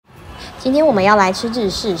今天我们要来吃日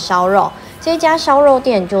式烧肉，这家烧肉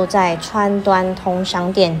店就在川端通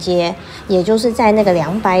商店街，也就是在那个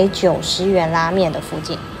290元拉面的附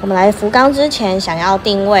近。我们来福冈之前想要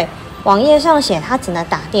定位，网页上写它只能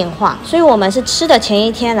打电话，所以我们是吃的前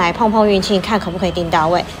一天来碰碰运气，看可不可以订到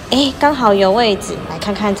位。刚好有位置，来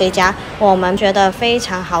看看这家我们觉得非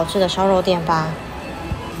常好吃的烧肉店吧。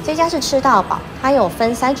这家是吃到饱，它有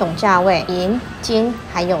分3种价位，银、金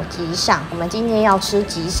还有极上。我们今天要吃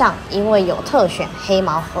极上，因为有特选黑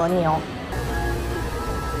毛和牛。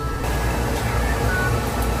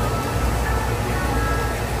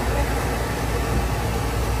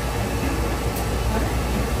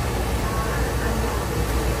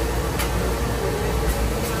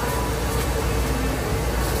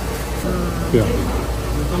对啊，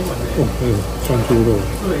哦，还有酸猪肉。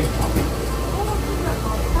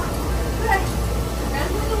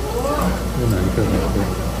有哪一个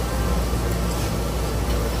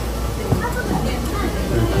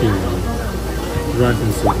？rice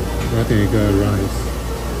and soup， 我要点一个 rice。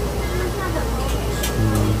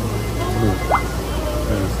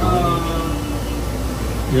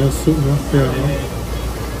你要 soup 吗？对啊。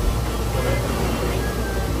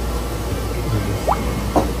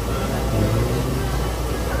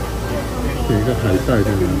点一个海带的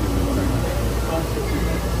呢？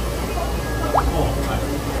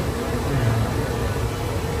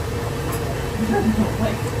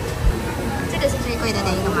这个是最贵的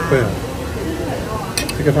那一个吗？对啊，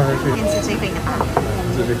这个放下去。先吃最贵的吧。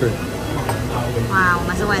是最贵。哇，我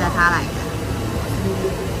们是为了它来的。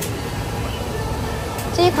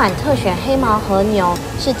这一款特选黑毛和牛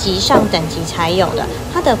是极上等级才有的，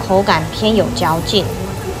它的口感偏有嚼劲。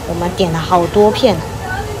我们点了好多片。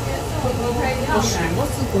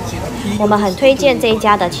我们很推荐这一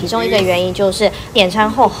家的其中一个原因就是点餐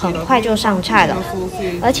后很快就上菜了，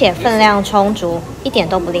而且分量充足，一点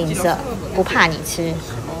都不吝啬，不怕你吃。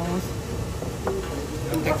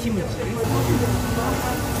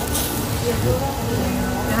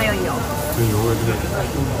还有油，有油味，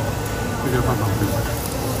这个放旁边。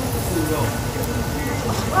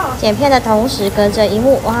剪片的同时隔着荧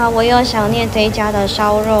幕，哇，我又想念这一家的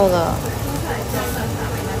烧肉了。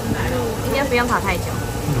今天不用跑太久。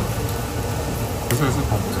不是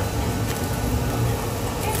红的。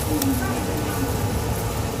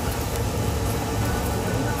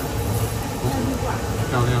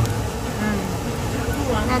漂亮。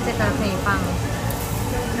那这个可以放，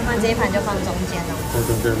要不然这一盘就放中间了。放中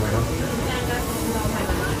间吗？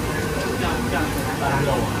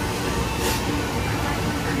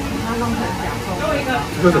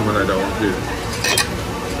这个怎么来的？忘记了。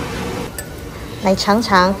来尝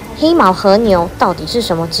尝黑毛和牛到底是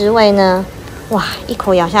什么滋味呢？哇，一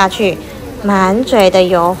口咬下去，满嘴的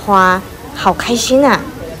油花，好开心啊！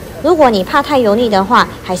如果你怕太油腻的话，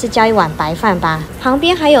还是加一碗白饭吧。旁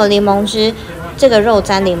边还有柠檬汁，这个肉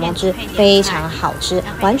沾柠檬汁非常好吃，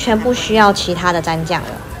完全不需要其他的蘸酱了。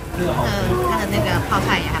它的那个泡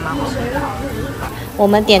菜也还蛮好吃的。我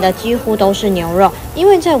们点的几乎都是牛肉，因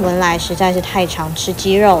为在文莱实在是太常吃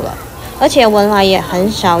鸡肉了。而且文莱也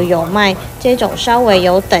很少有卖这种稍微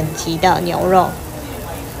有等级的牛肉，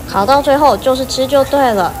烤到最后就是吃就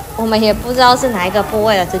对了。我们也不知道是哪一个部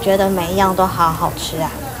位了，只觉得每一样都好好吃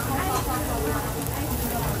啊。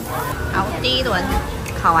好，第一轮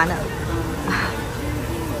烤完了，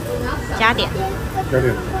加点，加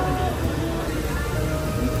点，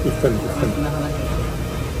一份。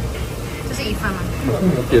这是1份吗？我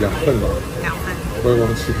给2份吧。2份。我也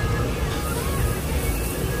忘记了。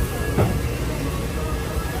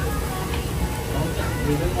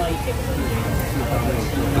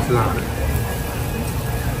是辣的。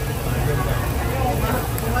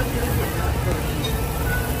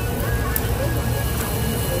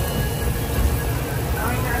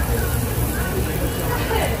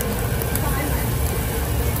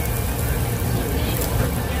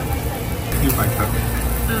600克。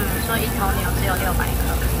说一头牛只有600克，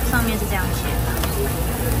上面是这样写的。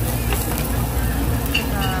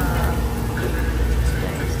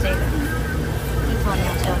这个一头牛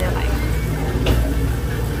只有600克。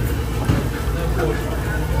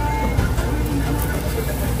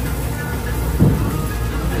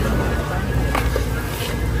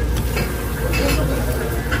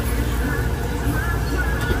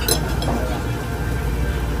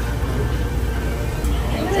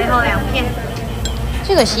最后2片。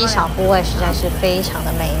这个稀少部位实在是非常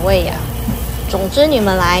的美味呀！总之，你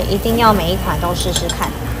们来一定要每一款都试试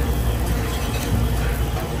看。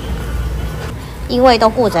因为都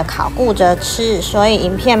顾着烤、顾着吃，所以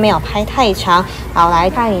影片没有拍太长。好，来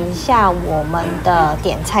看一下我们的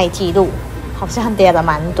点菜记录，好像点了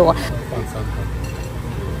蛮多。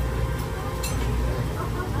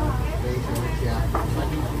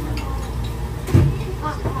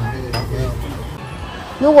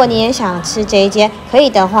如果你也想吃这一间，可以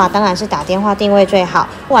的话，当然是打电话定位最好，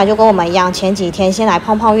不然就跟我们一样，前几天先来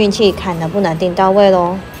碰碰运气，看能不能订到位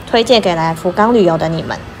咯。推荐给来福冈旅游的你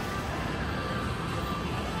们。